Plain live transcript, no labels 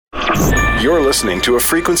You're listening to a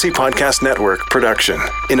Frequency Podcast Network production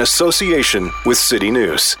in association with City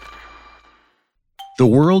News. The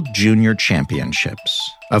World Junior Championships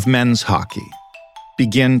of men's hockey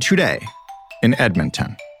begin today in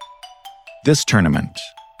Edmonton. This tournament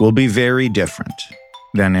will be very different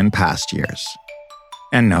than in past years.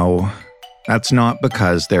 And no, that's not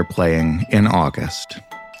because they're playing in August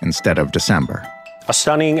instead of December. A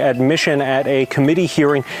stunning admission at a committee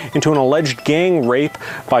hearing into an alleged gang rape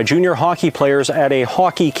by junior hockey players at a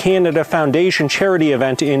Hockey Canada Foundation charity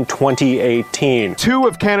event in 2018. Two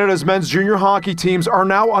of Canada's men's junior hockey teams are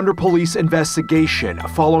now under police investigation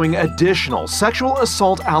following additional sexual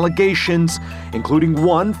assault allegations, including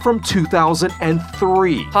one from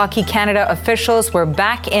 2003. Hockey Canada officials were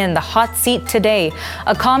back in the hot seat today.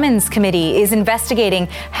 A Commons committee is investigating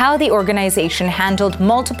how the organization handled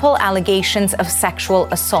multiple allegations of sexual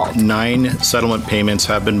assault. 9 settlement payments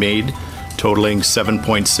have been made, totaling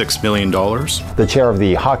 $7.6 million. The chair of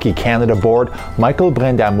the Hockey Canada Board, Michael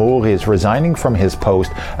Brindamour, is resigning from his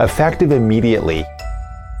post, effective immediately.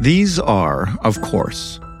 These are, of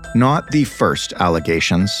course, not the first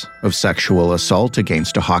allegations of sexual assault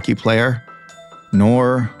against a hockey player,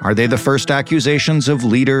 nor are they the first accusations of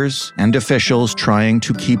leaders and officials trying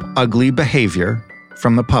to keep ugly behavior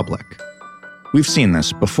from the public. We've seen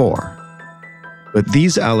this before. But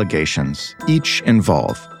these allegations each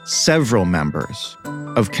involve several members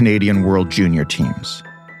of Canadian World Junior teams.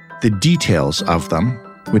 The details of them,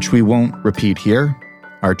 which we won't repeat here,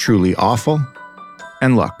 are truly awful.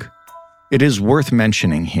 And look, it is worth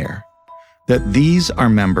mentioning here that these are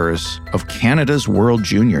members of Canada's World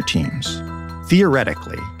Junior teams.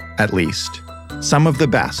 Theoretically, at least, some of the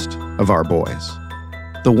best of our boys.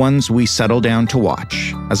 The ones we settle down to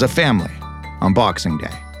watch as a family on Boxing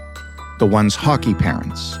Day. The ones hockey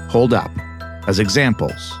parents hold up as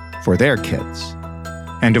examples for their kids.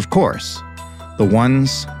 And of course, the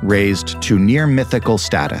ones raised to near mythical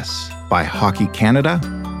status by Hockey Canada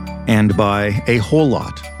and by a whole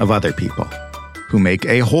lot of other people who make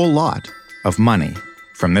a whole lot of money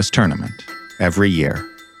from this tournament every year.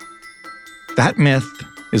 That myth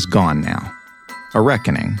is gone now. A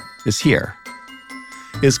reckoning is here.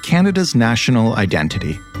 Is Canada's national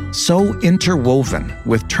identity so interwoven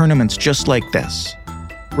with tournaments just like this,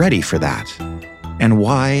 ready for that? And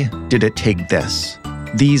why did it take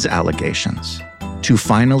these allegations, to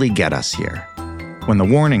finally get us here, when the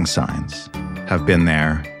warning signs have been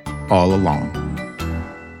there all along?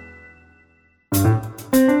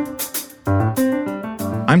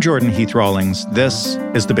 I'm Jordan Heath Rawlings. This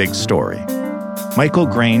is The Big Story. Michael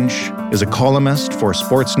Grange is a columnist for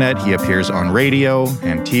Sportsnet. He appears on radio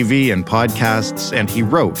and TV and podcasts, and he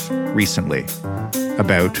wrote recently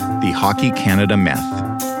about the Hockey Canada myth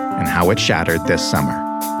and how it shattered this summer.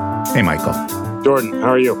 Hey, Michael. Jordan, how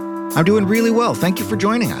are you? I'm doing really well. Thank you for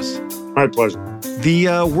joining us. My pleasure.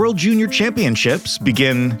 The World Junior Championships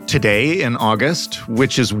begin today in August,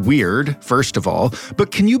 which is weird, first of all.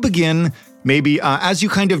 But can you begin maybe, as you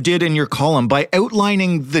kind of did in your column, by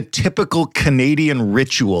outlining the typical Canadian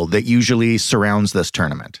ritual that usually surrounds this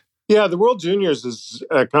tournament? Yeah, the World Juniors is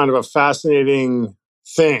kind of a fascinating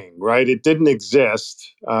thing, right? It didn't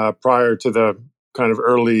exist prior to the kind of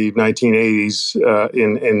early 1980s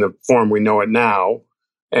in the form we know it now.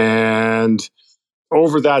 And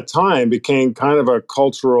over that time became kind of a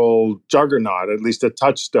cultural juggernaut, at least a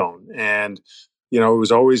touchstone. And you know, it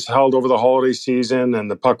was always held over the holiday season,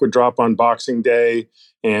 and the puck would drop on Boxing Day.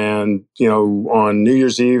 And, you know, on New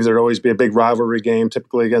Year's Eve, there'd always be a big rivalry game,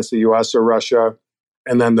 typically against the US or Russia.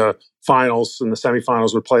 And then the finals and the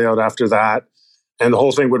semifinals would play out after that. And the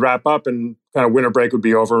whole thing would wrap up, and kind of winter break would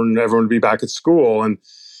be over, and everyone would be back at school. And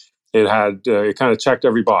it had, it kind of checked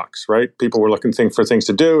every box, right? People were looking for things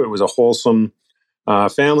to do. It was a wholesome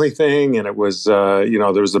family thing. And it was, you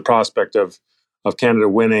know, there was the prospect of Canada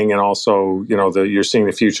winning, and also, you know, you're seeing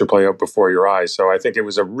the future play out before your eyes. So I think it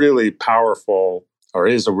was a really powerful, or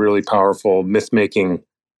is a really powerful myth-making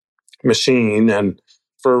machine. And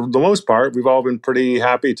for the most part, we've all been pretty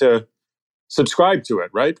happy to subscribe to it,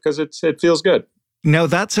 right? Because it feels good. Now,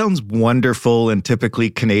 that sounds wonderful and typically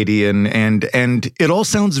Canadian, and it all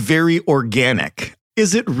sounds very organic.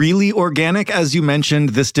 Is it really organic? As you mentioned,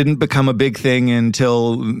 this didn't become a big thing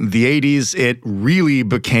until the 80s. It really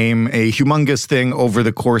became a humongous thing over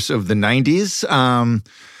the course of the 90s.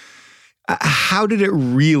 How did it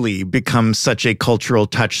really become such a cultural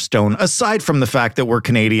touchstone, aside from the fact that we're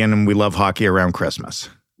Canadian and we love hockey around Christmas?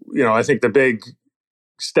 You know, I think the big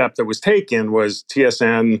step that was taken was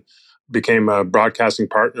TSN became a broadcasting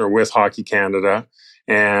partner with Hockey Canada,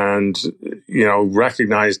 and, you know,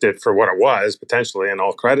 recognized it for what it was, potentially, and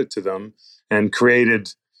all credit to them, and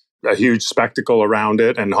created a huge spectacle around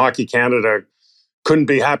it, and Hockey Canada couldn't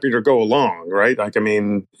be happier to go along, right? Like, I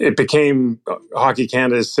mean, it became Hockey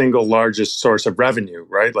Canada's single largest source of revenue,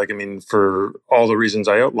 right? Like, I mean, for all the reasons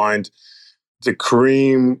I outlined, the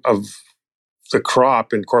cream of the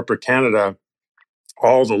crop in corporate Canada,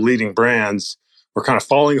 all the leading brands were kind of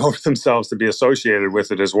falling over themselves to be associated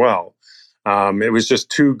with it as well. It was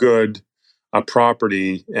just too good a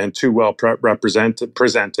property and too well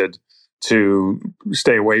presented to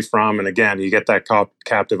stay away from. And again, you get that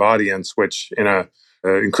captive audience, which in a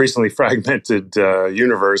increasingly fragmented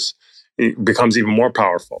universe, it becomes even more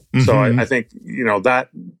powerful. Mm-hmm. So I think,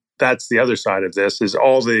 that's the other side of this, is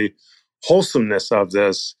all the wholesomeness of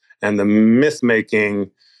this and the myth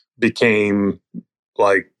making became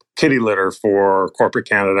like kitty litter for corporate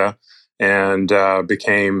Canada and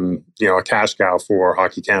became, a cash cow for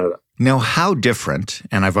Hockey Canada. Now, how different,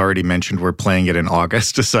 and I've already mentioned we're playing it in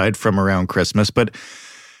August aside from around Christmas, but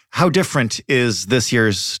how different is this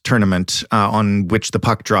year's tournament on which the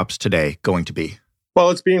puck drops today going to be? Well,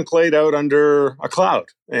 it's being played out under a cloud,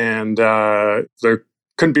 and there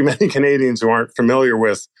couldn't be many Canadians who aren't familiar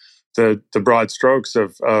with the broad strokes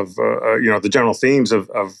of the general themes of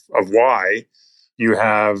why you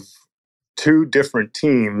have two different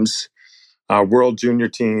teams, world junior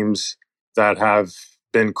teams that have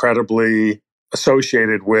been credibly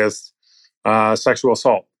associated with sexual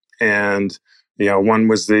assault. And, one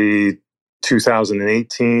was the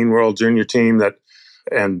 2018 World Junior team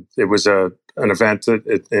and it was an event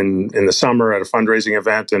in the summer at a fundraising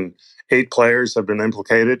event, and 8 players have been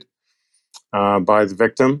implicated by the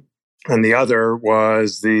victim. And the other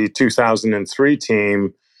was the 2003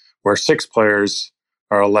 team where 6 players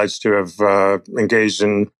are alleged to have engaged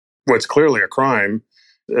in what's clearly a crime,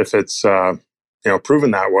 if it's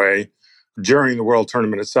proven that way, during the World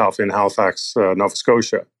Tournament itself in Halifax, Nova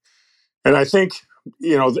Scotia. And I think,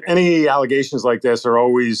 any allegations like this are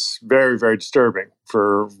always very, very disturbing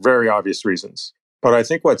for very obvious reasons. But I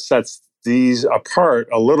think what sets these apart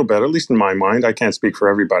a little bit, at least in my mind, I can't speak for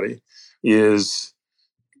everybody, is,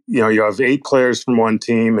 you have 8 players from one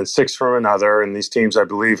team and 6 from another. And these teams, I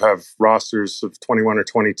believe, have rosters of 21 or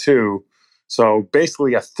 22. So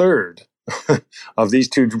basically a third of these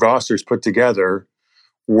 2 rosters put together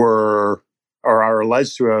are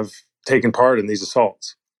alleged to have taken part in these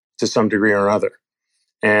assaults to some degree or another.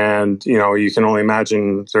 And, you can only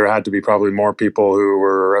imagine there had to be probably more people who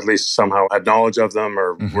were at least somehow had knowledge of them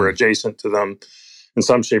or were adjacent to them in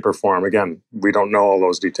some shape or form. Again, we don't know all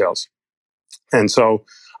those details. And so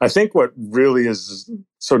I think what really is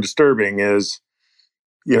so disturbing is,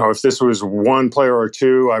 if this was one player or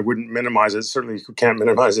 2, I wouldn't minimize it. Certainly you can't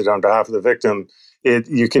minimize it on behalf of the victim.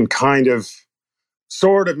 You can kind of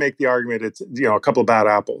sort of make the argument it's, a couple of bad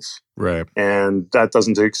apples. Right. And that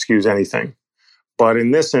doesn't excuse anything. But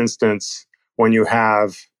in this instance, when you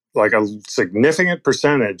have like a significant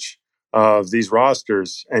percentage of these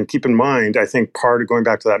rosters, and keep in mind, I think part of going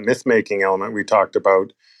back to that myth-making element we talked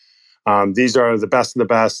about, these are the best of the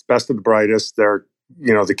best of the brightest. They're,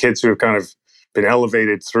 the kids who have kind of been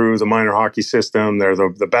elevated through the minor hockey system. They're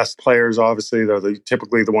the best players, obviously. They're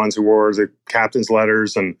typically the ones who wore the captain's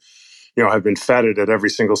letters and, have been feted at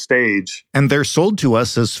every single stage. And they're sold to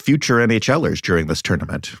us as future NHLers during this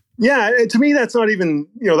tournament. Yeah, to me, that's not even,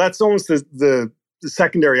 that's almost the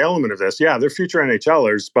secondary element of this. Yeah, they're future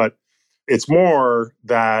NHLers, but it's more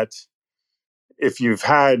that if you've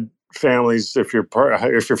had families, if your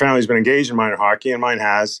family's been engaged in minor hockey, and mine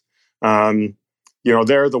has,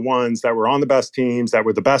 they're the ones that were on the best teams, that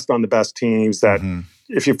were the best on the best teams, that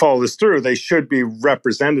if you follow this through, they should be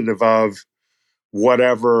representative of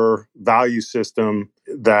whatever value system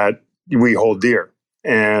that we hold dear.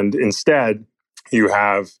 And instead, you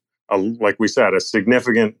have, like we said, a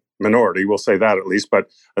significant minority, we'll say that at least, but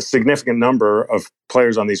a significant number of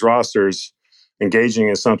players on these rosters engaging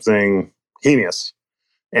in something heinous.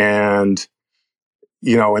 And,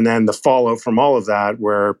 and then the fallout from all of that,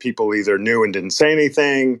 where people either knew and didn't say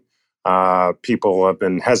anything, people have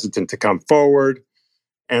been hesitant to come forward,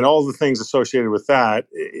 and all the things associated with that.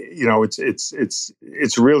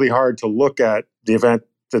 It's really hard to look at the event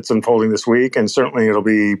that's unfolding this week, and certainly it'll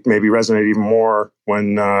be maybe resonate even more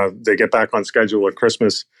when they get back on schedule at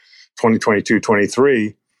Christmas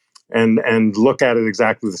 2022-23, and look at it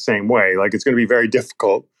exactly the same way. Like, it's going to be very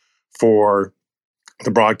difficult for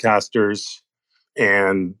the broadcasters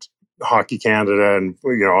and Hockey Canada, and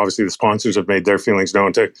obviously the sponsors have made their feelings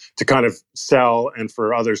known, to kind of sell and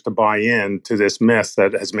for others to buy in to this myth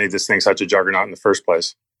that has made this thing such a juggernaut in the first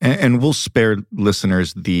place. And we'll spare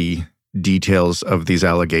listeners the details of these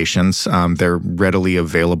allegations. They're readily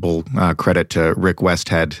available. Credit to Rick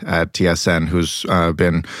Westhead at TSN, who's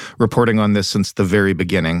been reporting on this since the very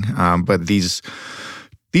beginning. But these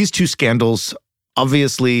two scandals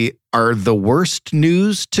obviously are the worst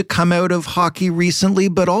news to come out of hockey recently,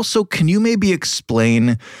 but also can you maybe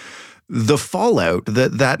explain the fallout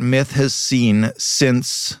that myth has seen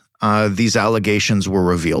since these allegations were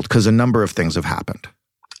revealed? Because a number of things have happened.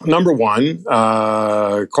 Number one,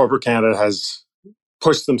 corporate Canada has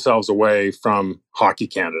pushed themselves away from Hockey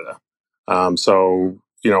Canada. So,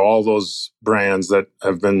 all those brands that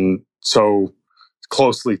have been so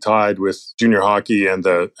closely tied with junior hockey and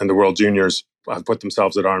the World Juniors have put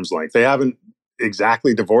themselves at arm's length. They haven't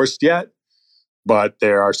exactly divorced yet, but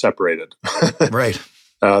they are separated. Right.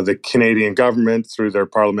 The Canadian government, through their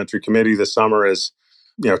parliamentary committee this summer, has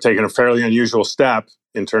taken a fairly unusual step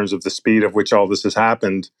in terms of the speed of which all this has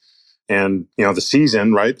happened. And, the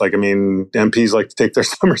season, right? MPs like to take their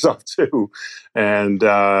summers off too. And,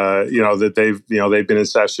 that they've been in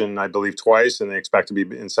session, I believe, twice, and they expect to be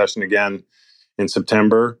in session again in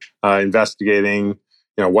September, investigating,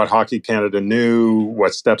 what Hockey Canada knew,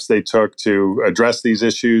 what steps they took to address these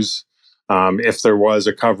issues. If there was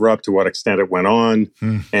a cover-up, to what extent it went on.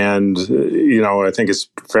 And, I think it's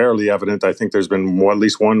fairly evident. I think there's been at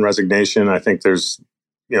least one resignation. I think there's,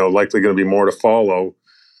 likely going to be more to follow.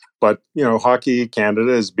 But, Hockey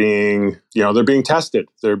Canada is being, they're being tested.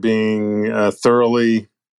 They're being thoroughly,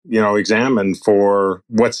 examined for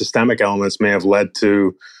what systemic elements may have led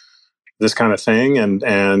to this kind of thing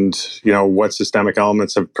and what systemic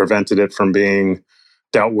elements have prevented it from being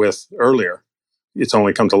dealt with earlier. It's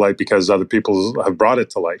only come to light because other people have brought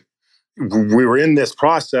it to light. We were in this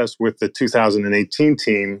process with the 2018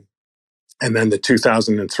 team and then the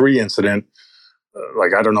 2003 incident.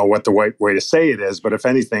 I don't know what the right way to say it is, but if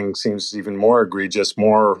anything, seems even more egregious,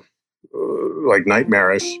 more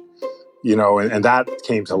nightmarish, and that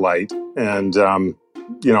came to light. And,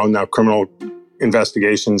 now criminal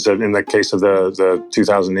investigations in the case of the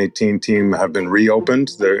 2018 team have been reopened.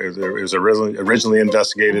 It was originally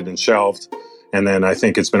investigated and shelved. And then I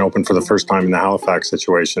think it's been open for the first time in the Halifax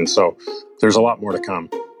situation. So there's a lot more to come.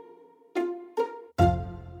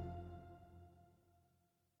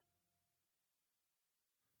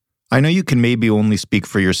 I know you can maybe only speak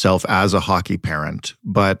for yourself as a hockey parent,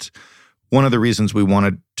 but one of the reasons we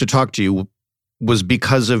wanted to talk to you was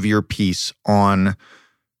because of your piece on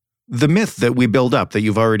the myth that we build up that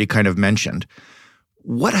you've already kind of mentioned.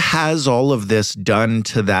 What has all of this done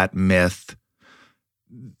to that myth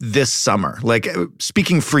this summer?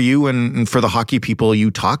 Speaking for you and for the hockey people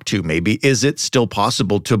you talk to, maybe, is it still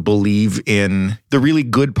possible to believe in the really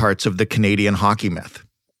good parts of the Canadian hockey myth?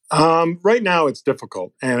 Right now, it's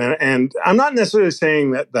difficult. And I'm not necessarily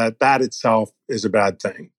saying that itself is a bad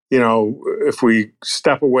thing. If we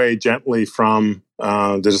step away gently from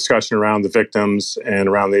the discussion around the victims and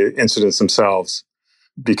around the incidents themselves,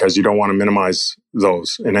 because you don't want to minimize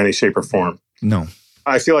those in any shape or form. No.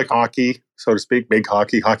 I feel like hockey, so to speak, big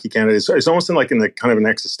Hockey Canada, is almost in the kind of an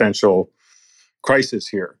existential crisis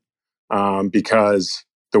here, because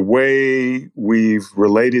the way we've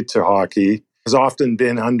related to hockey has often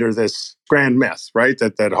been under this grand myth, right?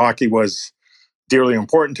 That hockey was dearly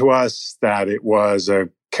important to us, that it was a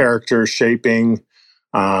character-shaping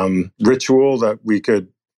ritual that we could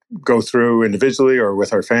go through individually or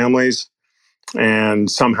with our families,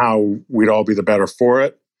 and somehow we'd all be the better for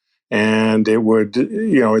it. And it would,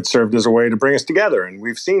 it served as a way to bring us together. And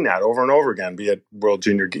we've seen that over and over again, be it World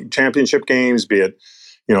Junior Championship games, be it,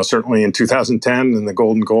 certainly in 2010 in the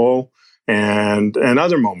Golden Goal, and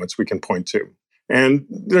other moments we can point to. And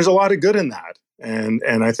there's a lot of good in that. And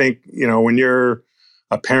I think, when you're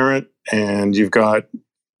a parent and you've got,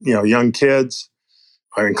 young kids,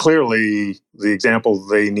 I mean, clearly the example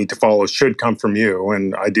they need to follow should come from you,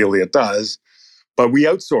 and ideally it does. But we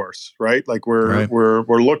outsource, right? We're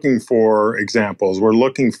looking for examples. We're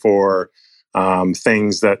looking for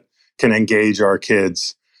things that can engage our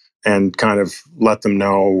kids and kind of let them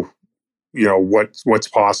know, what's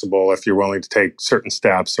possible if you're willing to take certain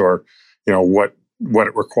steps, or what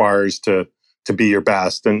it requires to be your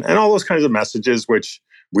best, and all those kinds of messages which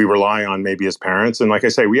we rely on maybe as parents. And like I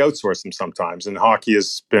say, we outsource them sometimes. And hockey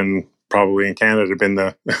has been probably in Canada been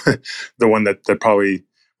the the one that probably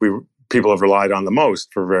people have relied on the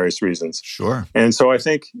most for various reasons. Sure. And so I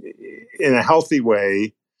think in a healthy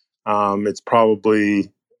way, it's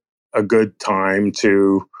probably a good time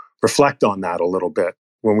to reflect on that a little bit.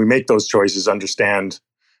 When we make those choices, understand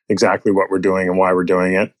exactly what we're doing and why we're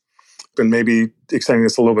doing it. And maybe extending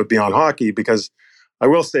this a little bit beyond hockey, because I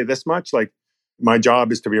will say this much, my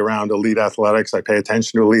job is to be around elite athletics. I pay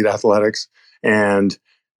attention to elite athletics. And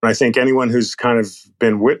I think anyone who's kind of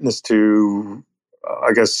been witness to,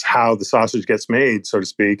 I guess, how the sausage gets made, so to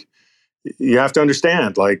speak, you have to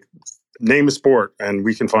understand, like, name a sport and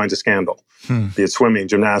we can find a scandal, be it swimming,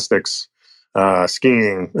 gymnastics,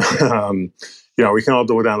 skiing. We can all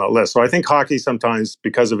go down that list. So I think hockey sometimes,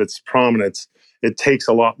 because of its prominence, it takes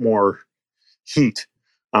a lot more heat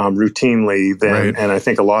routinely than, Right. and I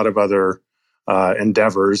think a lot of other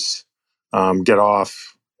endeavors get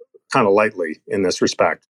off kind of lightly in this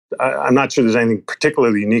respect. I'm not sure there's anything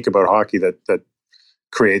particularly unique about hockey that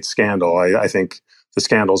creates scandal. I think the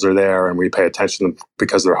scandals are there and we pay attention to them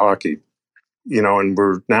because they're hockey. And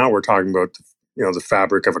we're talking about, the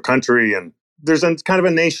fabric of a country, and there's a kind of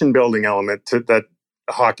a nation building element that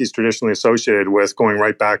hockey is traditionally associated with, going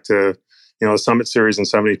right back to, the Summit Series in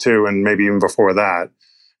 72 and maybe even before that.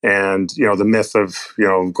 And, the myth of,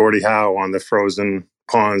 Gordie Howe on the frozen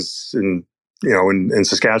ponds in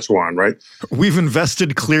Saskatchewan, right? We've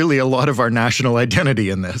invested clearly a lot of our national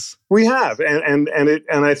identity in this. We have. And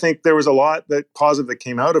I think there was a lot positive that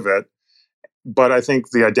came out of it. But I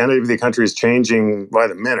think the identity of the country is changing by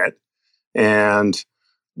the minute. And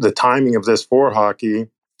the timing of this for hockey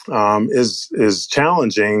is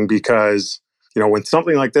challenging because, when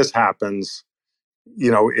something like this happens,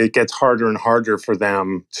 it gets harder and harder for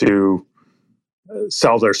them to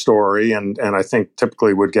sell their story. And I think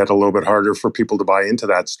typically would get a little bit harder for people to buy into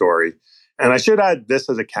that story. And I should add this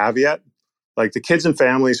as a caveat, like the kids and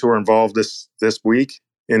families who are involved this week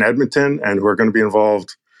in Edmonton and who are going to be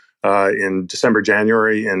involved in December,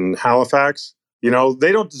 January in Halifax, they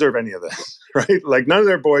don't deserve any of this, right? Like none of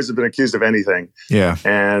their boys have been accused of anything. Yeah.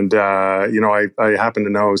 And, I happen to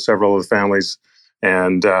know several of the families,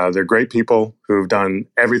 and they're great people who've done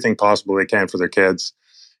everything possible they can for their kids.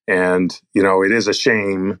 And, it is a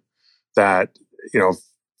shame that,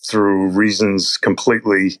 through reasons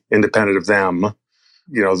completely independent of them,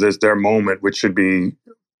 there's their moment, which should be,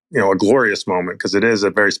 a glorious moment, because it is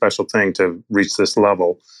a very special thing to reach this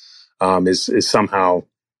level, is somehow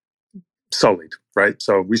sullied, right?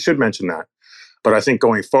 So we should mention that. But I think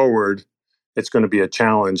going forward, it's going to be a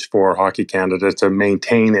challenge for Hockey Canada to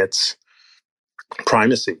maintain its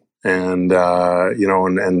primacy. And,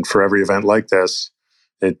 and for every event like this,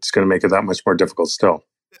 it's going to make it that much more difficult still.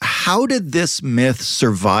 How did this myth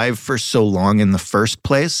survive for so long in the first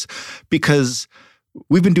place? Because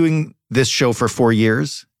we've been doing this show for 4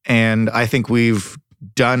 years, and I think we've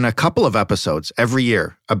done a couple of episodes every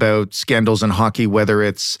year about scandals in hockey, whether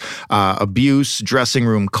it's abuse, dressing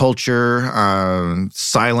room culture,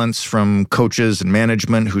 silence from coaches and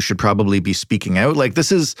management who should probably be speaking out. Like,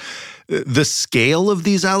 this is, the scale of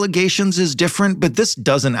these allegations is different, but this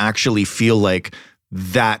doesn't actually feel like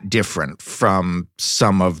that different from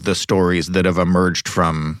some of the stories that have emerged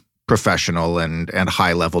from professional and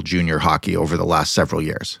high-level junior hockey over the last several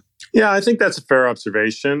years. Yeah, I think that's a fair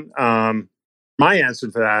observation. My answer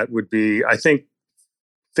to that would be, I think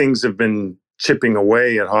things have been chipping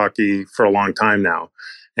away at hockey for a long time now.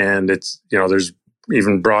 And it's, there's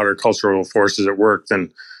even broader cultural forces at work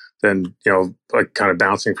than like kind of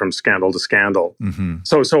bouncing from scandal to scandal. Mm-hmm.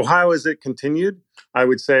 So how has it continued? I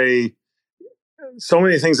would say so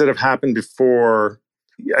many things that have happened before.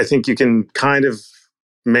 I think you can kind of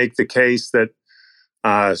make the case that,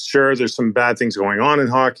 sure, there's some bad things going on in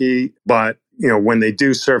hockey, but when they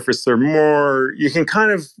do surface, they're more, you can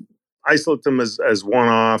kind of isolate them as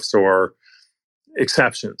one-offs or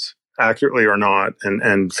exceptions, accurately or not,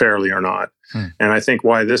 and fairly or not. And I think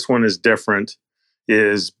why this one is different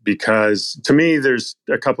is because, to me, there's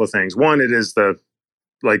a couple of things. One, it is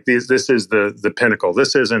this is the pinnacle.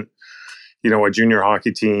 This isn't, a junior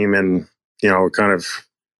hockey team and, kind of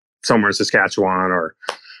somewhere in Saskatchewan, or,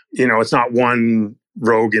 it's not one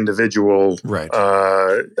rogue individual. Right.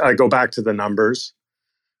 I go back to the numbers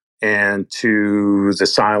and to the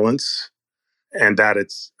silence, and that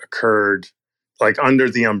it's occurred like under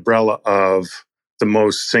the umbrella of the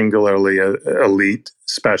most singularly elite,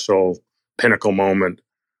 special, pinnacle moment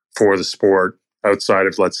for the sport outside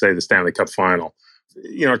of, let's say, the Stanley Cup final.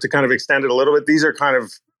 To kind of extend it a little bit, these are kind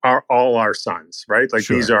of all our sons, right? Like,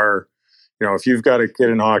 sure. These are, if you've got a kid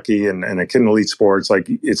in hockey and a kid in elite sports, like,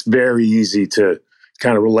 it's very easy to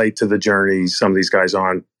kind of relate to the journey some of these guys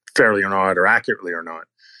on, fairly or not, or accurately or not.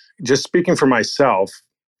 Just speaking for myself,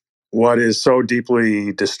 what is so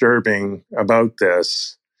deeply disturbing about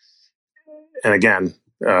this, and again,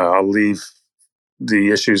 I'll leave the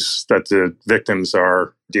issues that the victims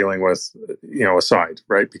are dealing with, aside,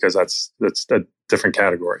 right? Because that's a different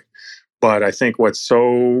category. But I think what's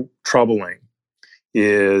so troubling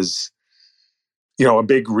is, a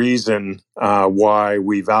big reason why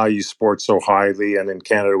we value sports so highly, and in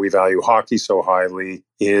Canada we value hockey so highly,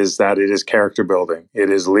 is that it is character building. It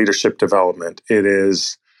is leadership development. It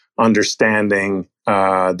is understanding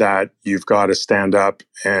that you've got to stand up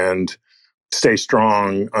and stay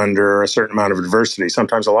strong under a certain amount of adversity,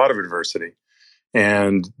 sometimes a lot of adversity.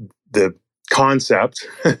 And the concept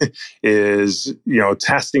is,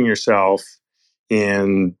 testing yourself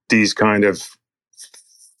in these kind of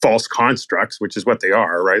false constructs, which is what they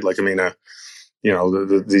are, right? Like,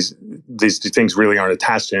 these things really aren't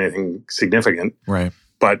attached to anything significant. Right.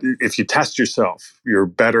 But if you test yourself, you're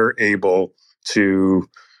better able to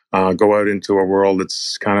go out into a world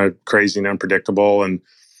that's kind of crazy and unpredictable,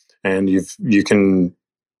 and you can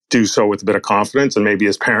do so with a bit of confidence. And maybe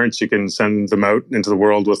as parents, you can send them out into the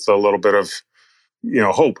world with a little bit of,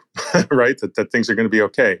 hope, right? That things are going to be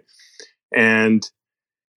okay. And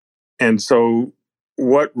so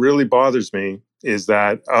what really bothers me is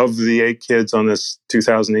that of the 8 kids on this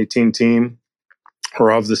 2018 team,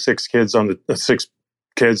 or of the 6 kids on the 6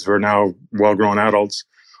 kids who are now well-grown adults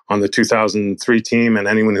on the 2003 team, and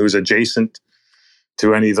anyone who's adjacent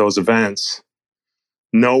to any of those events,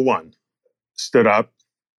 no one stood up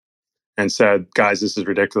and said, guys, this is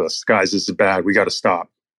ridiculous. Guys, this is bad. We got to stop.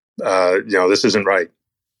 This isn't right.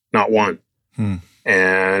 Not one.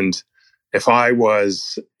 And if I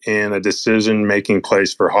was in a decision-making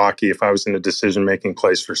place for hockey, if I was in a decision-making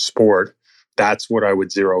place for sport, that's what I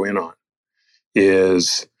would zero in on,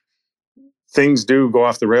 is things do go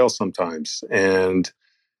off the rails sometimes. And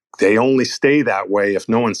they only stay that way if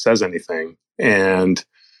no one says anything. And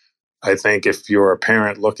I think if you're a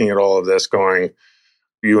parent looking at all of this going,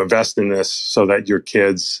 you invest in this so that your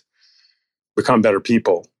kids become better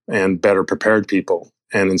people and better prepared people.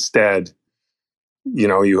 And instead,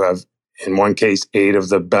 you have, in one case, 8 of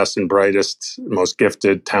the best and brightest, most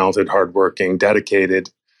gifted, talented, hardworking,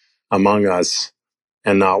 dedicated among us,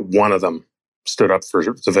 and not one of them stood up for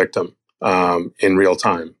the victim in real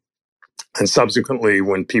time. And subsequently,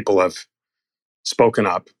 when people have spoken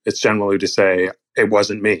up, it's generally to say, it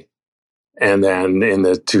wasn't me. And then in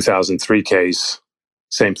the 2003 case,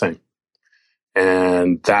 same thing.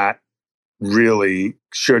 And that really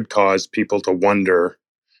should cause people to wonder,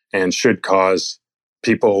 and should cause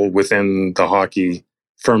people within the hockey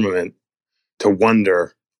firmament to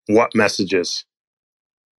wonder, what messages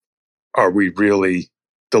are we really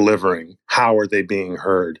delivering? How are they being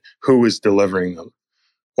heard? Who is delivering them?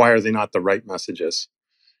 Why are they not the right messages?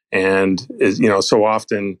 And, so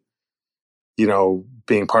often,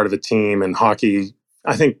 being part of a team, and hockey,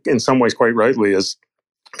 I think in some ways quite rightly, is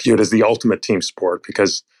viewed as the ultimate team sport,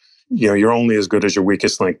 because, you're only as good as your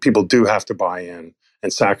weakest link. People do have to buy in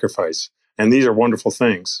and sacrifice. And these are wonderful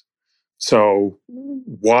things. So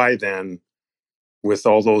why then, with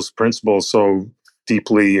all those principles so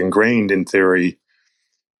deeply ingrained in theory,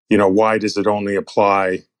 why does it only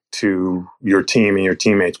apply to your team and your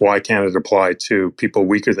teammates? Why can't it apply to people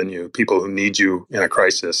weaker than you, people who need you in a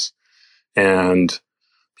crisis? And,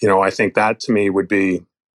 I think that to me would be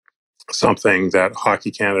something that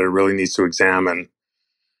Hockey Canada really needs to examine.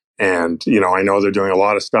 And, I know they're doing a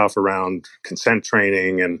lot of stuff around consent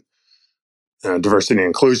training and diversity and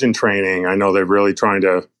inclusion training. I know they're really trying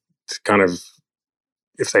to kind of,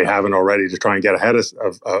 if they haven't already, to try and get ahead of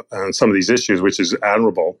on some of these issues, which is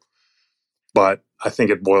admirable. But I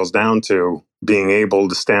think it boils down to being able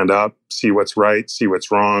to stand up, see what's right, see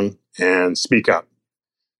what's wrong, and speak up.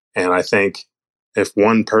 And I think if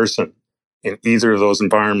one person in either of those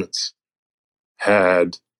environments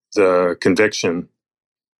had the conviction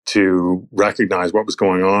to recognize what was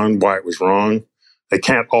going on, why it was wrong, they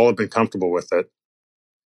can't all have been comfortable with it,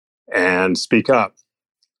 and speak up,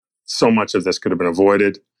 so much of this could have been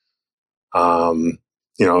avoided. And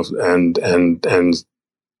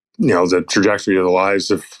the trajectory of the lives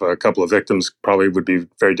of a couple of victims probably would be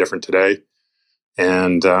very different today.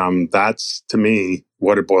 And that's, to me,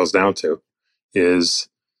 what it boils down to, is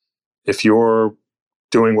if you're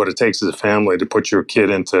doing what it takes as a family to put your kid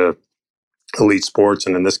into elite sports,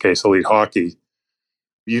 and in this case, elite hockey,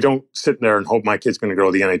 you don't sit there and hope my kid's going to go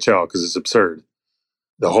to the NHL, because it's absurd.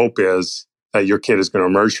 The hope is that your kid is going to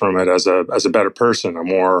emerge from it as a better person,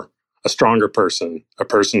 a stronger person, a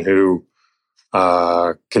person who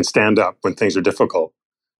can stand up when things are difficult.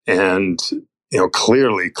 And,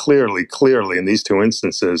 clearly in these 2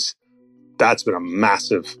 instances, that's been a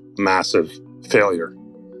massive, massive failure.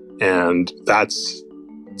 And that's,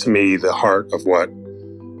 to me, the heart of what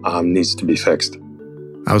needs to be fixed.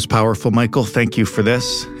 That was powerful, Michael. Thank you for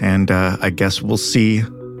this. And I guess we'll see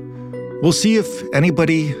if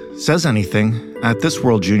anybody says anything at this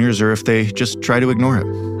World Juniors, or if they just try to ignore it.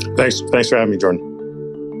 Thanks for having me, Jordan.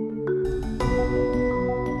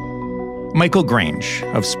 Michael Grange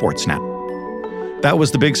of Sportsnet. That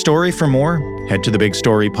was The Big Story. For more, head to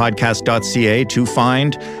thebigstorypodcast.ca to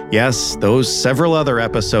find, yes, those several other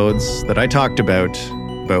episodes that I talked about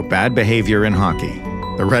bad behavior in hockey.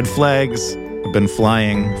 The red flags have been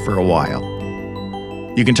flying for a while.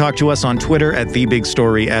 You can talk to us on Twitter at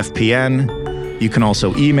TheBigStoryFPN. You can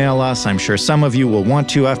also email us. I'm sure some of you will want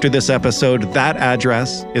to after this episode. That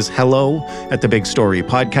address is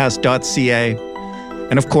hello@thebigstorypodcast.ca.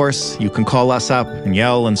 And of course, you can call us up and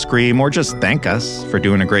yell and scream or just thank us for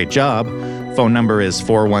doing a great job. Phone number is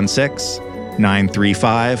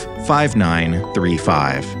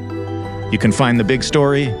 416-935-5935. You can find The Big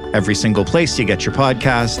Story every single place you get your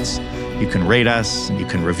podcasts. You can rate us, you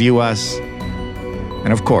can review us.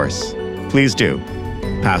 And of course, please do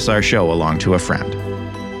pass our show along to a friend.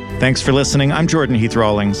 Thanks for listening. I'm Jordan Heath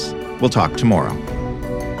Rawlings. We'll talk tomorrow.